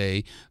 $100,000 a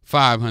day,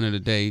 $500 a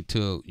day,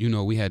 till, you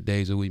know, we had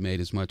days that we made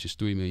as much as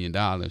 $3 million.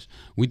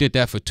 We did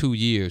that for 2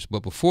 years,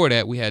 but before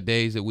that, we had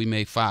days that we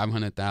made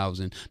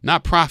 $500,000.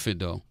 Not profit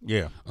though.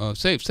 Yeah.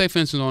 Say for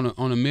instance, on a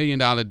 $1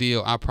 million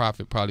deal, our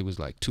profit probably was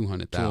like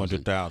 $200,000.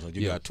 $200,000.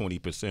 You got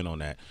 20% on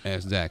that.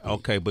 Exactly.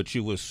 Okay, but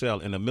you was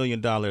selling, and $1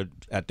 million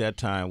at that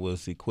time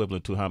was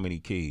equivalent to how many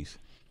keys?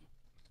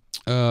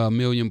 $1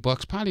 million,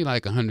 probably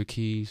like 100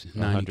 keys, 90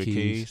 100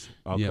 keys.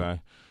 Okay. Yep.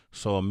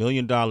 So $1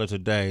 million a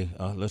day,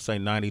 let's say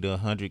 90 to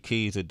 100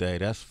 keys a day.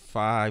 That's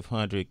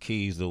 500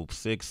 keys,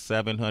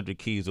 600-700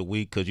 keys a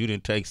week, because you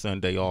didn't take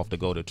Sunday off to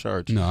go to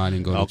church. No, I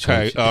didn't go to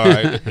church. Okay, all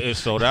right.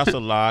 So that's a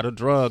lot of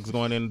drugs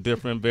going in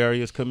different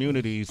various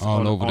communities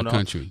all over the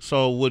country.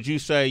 So would you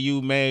say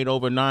you made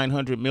over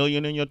 $900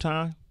 million in your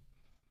time?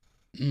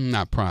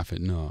 Not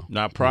profit, no.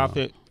 Not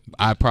profit. No.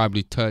 I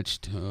probably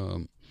touched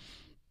a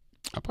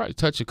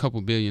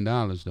couple $1 billion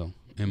though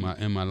in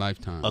my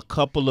lifetime. A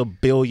couple of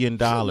 $1 billion.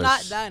 Not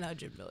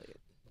 $900 million.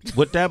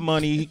 With that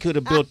money, he could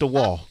have built the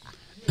wall.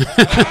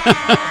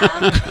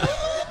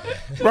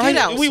 Right?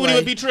 Out, we wouldn't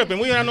even be tripping.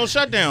 We had no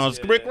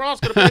shutdowns. Rick Ross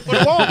could have paid for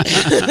the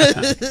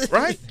wall.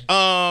 Right?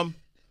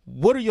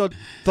 What are your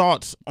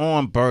thoughts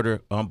on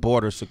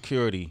border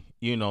security?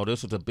 You know,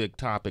 this is a big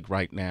topic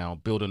right now.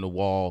 Building the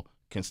wall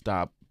can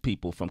stop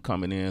people from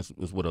coming in,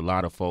 is what a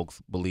lot of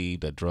folks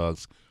believe, that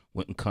drugs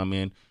wouldn't come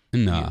in.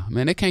 Nah,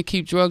 man, they can't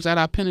keep drugs out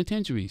of our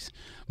penitentiaries.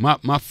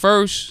 My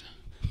first,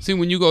 see,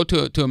 when you go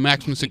to a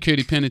maximum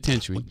security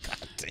penitentiary,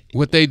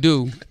 what they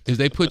do is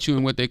they put you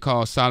in what they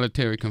call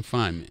solitary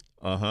confinement.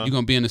 You're going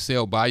to be in a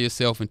cell by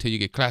yourself until you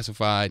get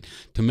classified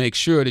to make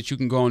sure that you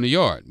can go in the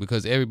yard,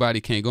 because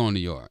everybody can't go in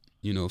the yard.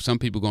 You know, if some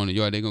people go in the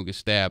yard, they're going to get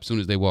stabbed as soon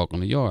as they walk on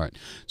the yard.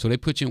 So they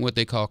put you in what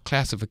they call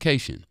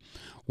classification.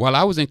 While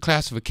I was in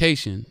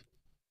classification,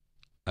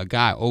 a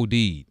guy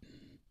OD'd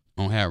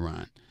on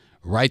heroin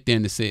right there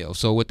in the cell.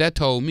 So what that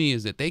told me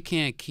is that they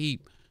can't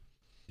keep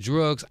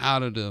drugs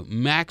out of the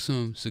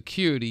maximum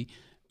security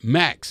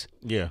max.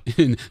 Yeah.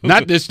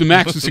 Not just the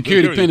maximum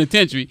security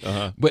penitentiary,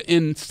 but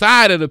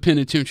inside of the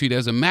penitentiary,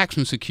 there's a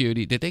maximum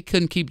security that they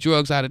couldn't keep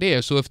drugs out of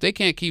there. So if they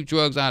can't keep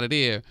drugs out of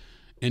there,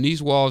 and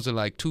these walls are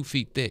like 2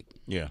 feet thick.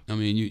 Yeah. I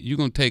mean, you're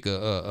going to take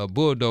a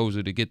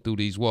bulldozer to get through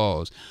these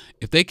walls.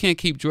 If they can't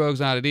keep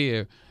drugs out of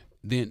there,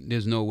 then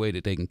there's no way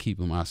that they can keep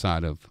them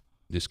outside of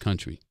this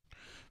country.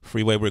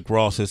 Freeway Rick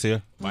Ross is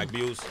here. Mike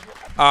Buse.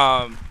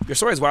 Your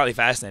story is wildly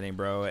fascinating,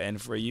 bro.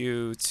 And for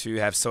you to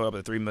have sold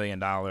up to $3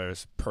 million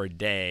per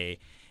day,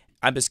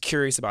 I'm just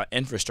curious about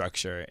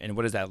infrastructure and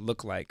what does that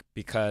look like?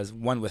 Because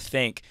one would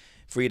think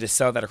for you to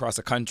sell that across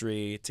the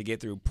country to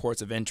get through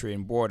ports of entry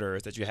and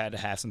borders that you had to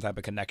have some type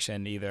of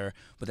connection either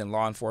within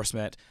law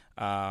enforcement,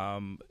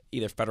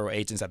 either federal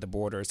agents at the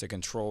borders to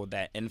control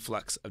that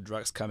influx of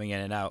drugs coming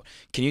in and out.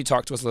 Can you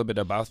talk to us a little bit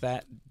about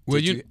that? Well,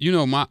 you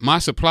know, my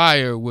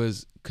supplier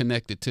was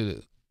connected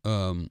to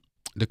the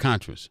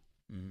Contras.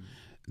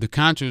 The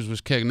Contras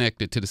was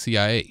connected to the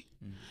CIA.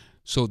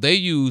 So they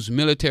used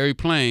military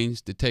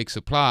planes to take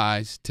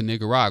supplies to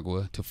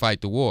Nicaragua to fight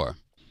the war.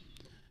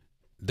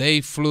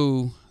 They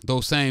flew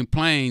those same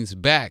planes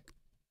back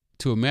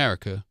to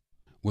America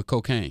with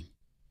cocaine.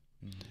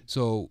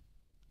 So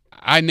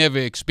I never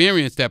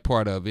experienced that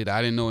part of it.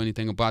 I didn't know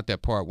anything about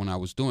that part when I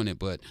was doing it.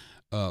 But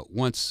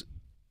once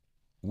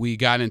we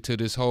got into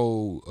this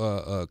whole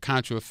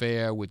Contra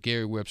affair with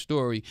Gary Webb's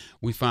story,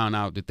 we found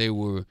out that they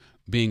were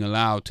being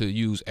allowed to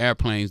use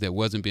airplanes that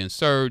wasn't being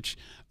searched,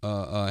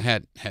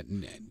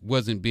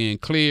 wasn't being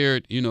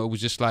cleared. You know, it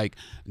was just like,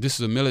 this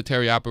is a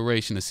military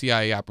operation, a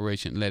CIA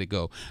operation, let it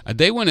go.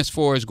 They went as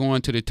far as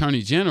going to the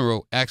Attorney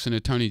General, asking the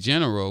Attorney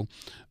General,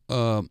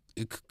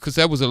 because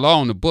there was a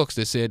law in the books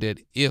that said that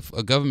if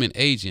a government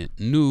agent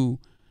knew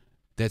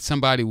that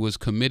somebody was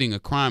committing a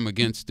crime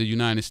against the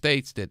United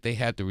States, that they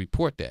had to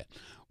report that.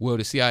 Well,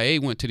 the CIA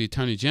went to the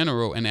Attorney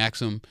General and asked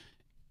them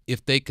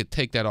if they could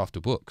take that off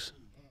the books.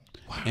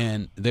 Wow.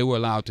 And they were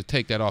allowed to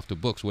take that off the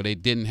books where they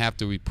didn't have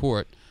to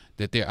report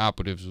that their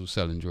operatives were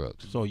selling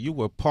drugs. So you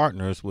were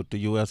partners with the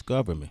U.S.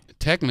 government.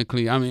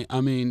 Technically, I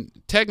mean,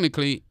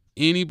 technically,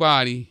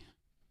 anybody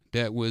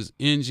that was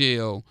in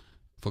jail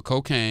for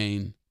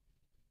cocaine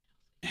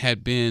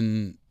had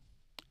been,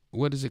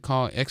 what is it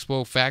called, ex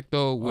post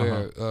facto,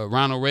 where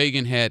Ronald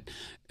Reagan had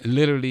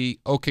literally,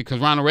 because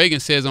Ronald Reagan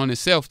says on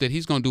himself that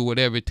he's going to do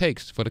whatever it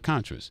takes for the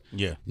Contras.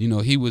 Yeah. You know,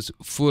 he was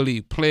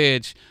fully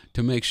pledged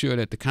to make sure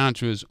that the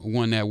Contras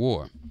won that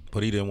war.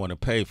 But he didn't want to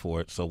pay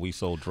for it, so we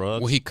sold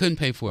drugs? Well, he couldn't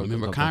pay for it.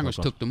 Remember, Congress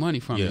took the money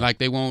from him. Like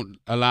they won't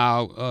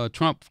allow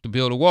Trump to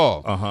build a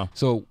wall.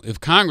 So if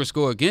Congress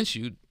go against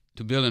you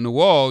to building a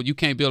wall, you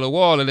can't build a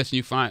wall unless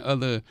you find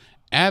other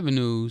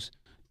avenues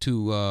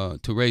to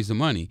raise the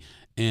money.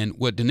 And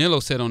what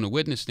Danilo said on the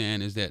witness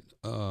stand is that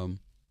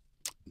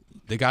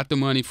they got the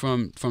money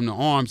from the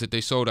arms that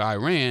they sold to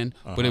Iran,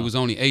 but it was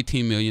only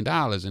 $18 million.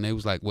 And they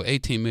was like, well,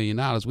 $18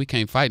 million, we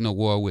can't fight no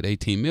war with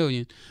 $18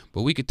 million,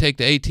 but we could take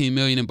the $18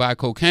 million and buy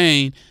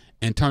cocaine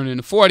and turn it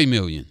into $40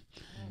 million.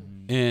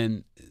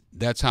 And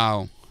that's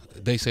how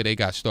they say they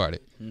got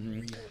started.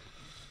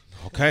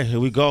 Okay, here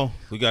we go.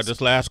 We got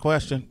this last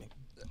question.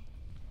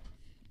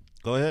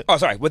 Go ahead. Oh,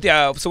 sorry.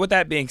 So with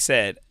that being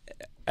said,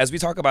 as we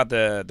talk about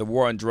the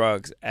war on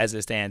drugs as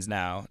it stands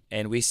now,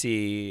 and we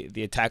see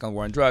the attack on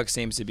war on drugs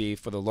seems to be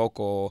for the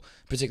local,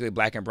 particularly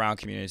black and brown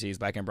communities,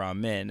 black and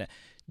brown men,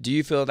 do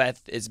you feel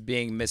that it's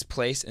being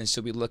misplaced, and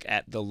should we look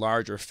at the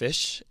larger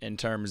fish in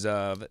terms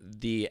of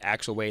the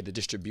actual way the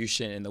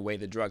distribution and the way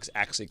the drugs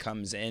actually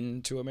comes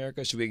into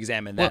America? Should we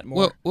examine that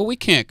more? Well, we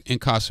can't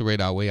incarcerate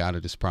our way out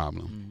of this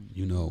problem.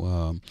 You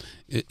know,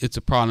 it's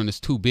a problem that's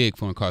too big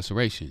for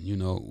incarceration. You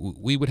know,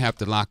 we would have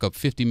to lock up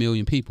 50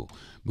 million people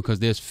because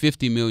there's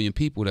 50 million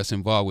people that's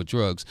involved with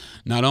drugs.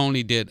 Not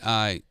only did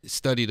I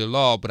study the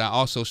law, but I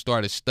also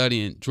started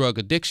studying drug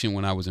addiction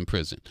when I was in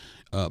prison.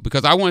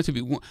 Because I wanted to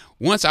be,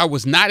 once I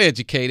was not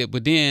educated,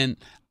 but then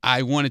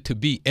I wanted to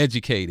be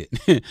educated.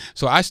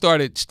 So I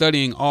started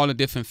studying all the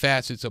different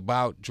facets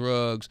about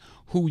drugs,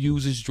 who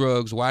uses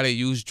drugs, why they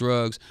use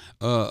drugs.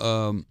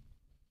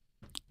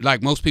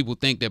 Like most people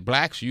think that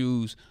blacks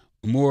use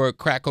more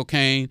crack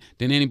cocaine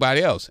than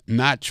anybody else.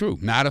 Not true,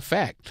 not a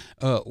fact.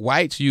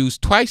 Whites use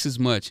twice as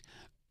much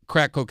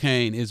crack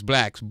cocaine as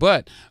blacks,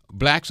 but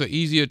blacks are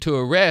easier to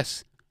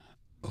arrest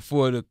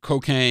for the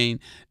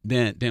cocaine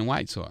than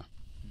whites are.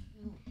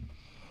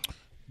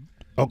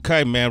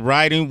 Okay, man.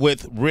 Riding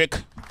with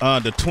Rick,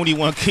 the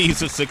 21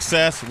 Keys of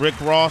Success,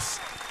 Rick Ross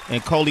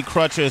and Coley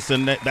Crutchers,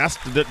 and they're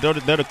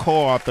the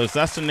co-authors.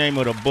 That's the name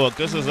of the book.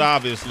 This is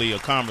obviously a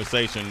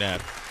conversation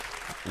that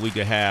we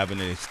could have in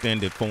an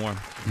extended form.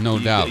 No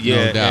doubt,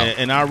 no doubt.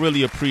 And I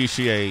really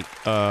appreciate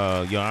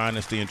your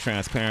honesty and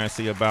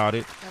transparency about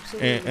it.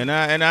 Absolutely. And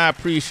I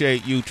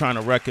appreciate you trying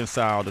to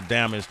reconcile the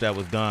damage that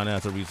was done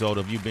as a result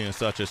of you being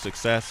such a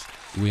success.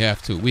 We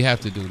have to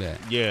do that.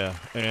 Yeah,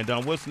 and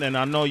and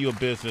I know you're a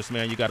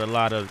businessman. You got a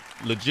lot of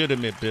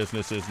legitimate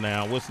businesses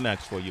now. What's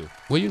next for you?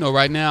 Well, you know,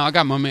 right now I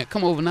got my man.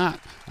 Come over now.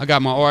 I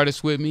got my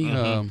artist with me.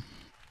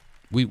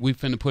 We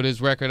finna put his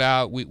record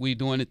out. We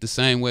doing it the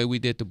same way we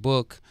did the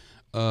book.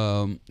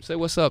 Say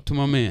what's up to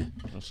my man.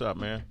 What's up,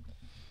 man?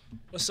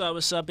 What's up?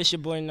 What's up? It's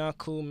your boy Not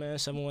Cool, man.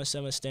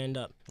 717 Stand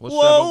Up.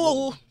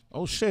 Whoa!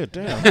 Oh shit!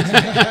 Damn.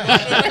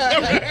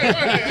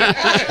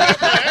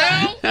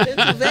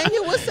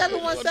 Pennsylvania, what's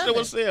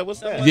 717?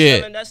 What's that?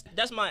 Yeah,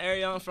 that's my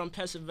area. I'm from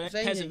Pennsylvania.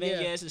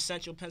 Yeah. It's the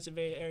central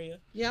Pennsylvania area.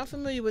 Yeah, I'm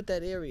familiar with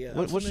that area.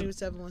 I'm familiar with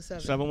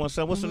 717.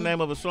 717. What's the name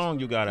of a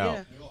song you got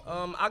out?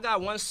 Yeah. I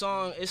got one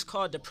song. It's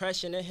called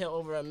Depression. It hit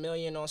over 1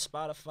 million on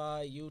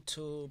Spotify,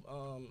 YouTube,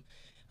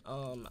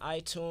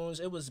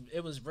 iTunes. It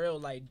was real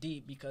like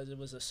deep because it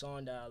was a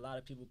song that a lot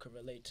of people could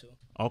relate to.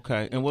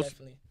 Okay, and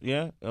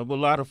a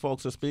lot of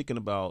folks are speaking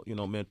about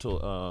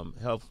mental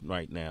health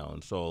right now,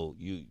 and so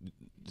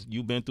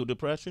you been through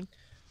depression?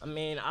 I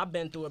mean, I've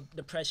been through a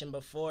depression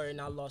before, and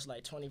I lost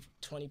like 20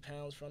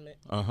 pounds from it.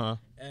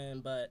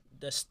 But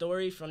the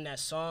story from that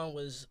song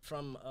was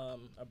from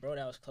a bro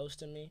that was close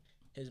to me.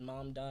 His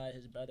mom died,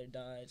 his brother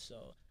died,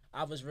 so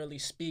I was really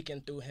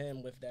speaking through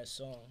him with that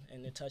song,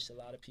 and it touched a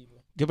lot of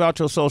people. Give out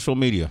your social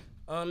media.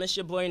 It's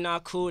your boy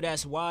Not Cool.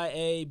 That's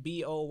YABOYNAKUU.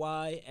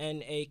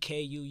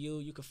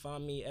 You can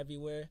find me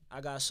everywhere.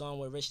 I got a song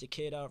with Rich the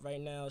Kid out right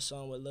now, a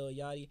song with Lil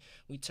Yachty.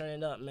 We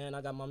turning up, man.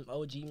 I got my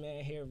OG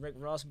man here, Rick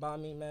Ross, by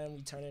me, man.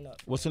 We turning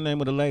up. What's the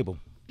name of the label?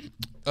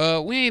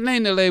 We ain't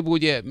named the label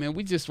yet, man.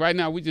 We just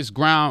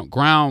ground.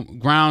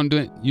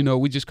 You know,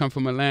 we just come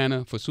from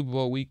Atlanta for Super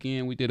Bowl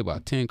weekend. We did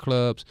about 10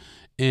 clubs.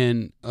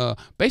 And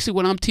basically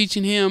what I'm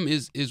teaching him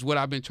is what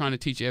I've been trying to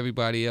teach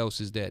everybody else,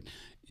 is that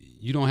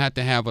you don't have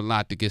to have a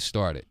lot to get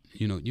started.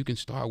 You know, you can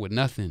start with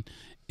nothing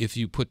if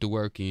you put the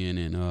work in.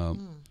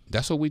 And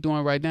that's what we're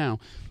doing right now.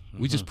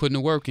 We just putting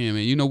the work in,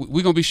 man. You know,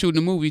 we're going to be shooting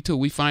a movie, too.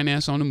 We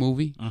finance on the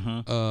movie,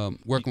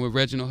 working with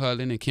Reginald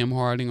Hudlin and Kim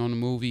Harding on the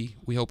movie.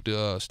 We hope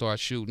to start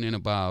shooting in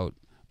about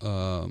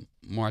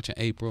March and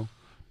April.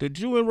 Did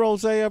you and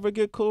Rose ever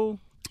get cool?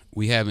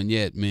 We haven't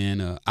yet,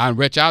 man. I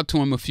reach out to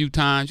him a few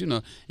times, you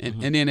know,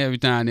 and then every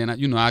time then,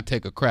 I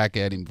take a crack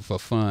at him for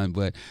fun.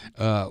 But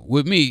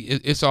with me,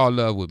 it's all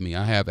love with me.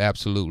 I have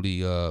absolutely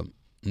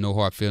no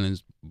hard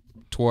feelings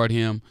toward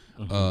him.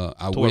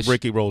 Toward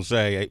Ricky Rose,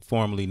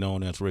 formerly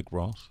known as Rick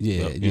Ross.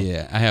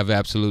 Yeah. I have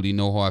absolutely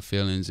no hard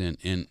feelings,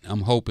 and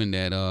I'm hoping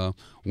that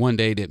one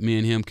day that me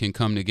and him can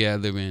come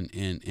together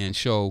and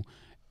show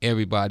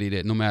everybody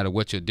that no matter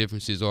what your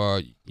differences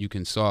are, you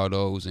can solve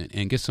those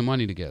and get some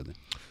money together.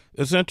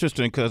 It's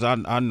interesting because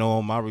I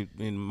know him.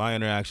 In my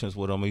interactions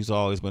with him, he's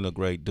always been a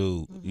great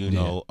dude. You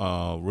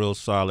know, real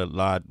solid,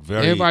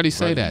 very. Everybody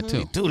say that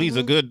too. Dude, he's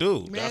a good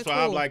dude. Yeah, that's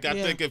why I'm like,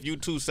 I think if you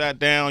two sat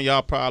down,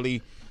 y'all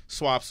probably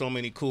swap so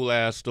many cool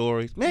ass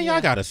stories. Man, y'all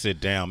gotta sit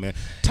down, man.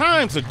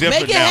 Times are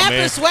different Make it now, happen,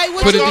 man. Sway.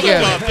 Put it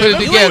together. Put it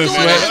together,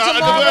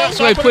 Sway.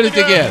 Sway, put it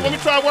together. Let me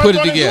try one. Put it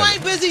together. You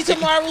ain't busy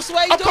tomorrow,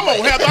 Sway. Oh, come on,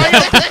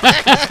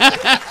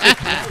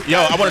 Yo,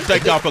 I want to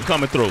thank y'all for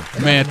coming through.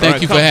 Man,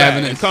 thank you for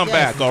having us. Come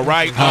back, all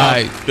right? All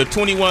right. The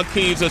 21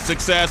 Keys of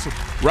Success,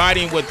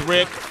 Riding with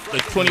Rick, the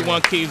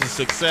 21 Keys of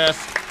Success.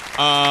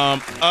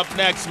 Up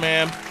next,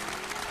 man,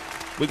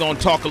 we're going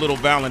to talk a little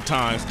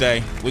Valentine's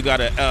Day. We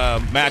got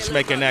a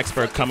matchmaking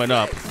expert coming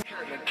up.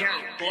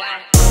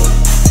 boy.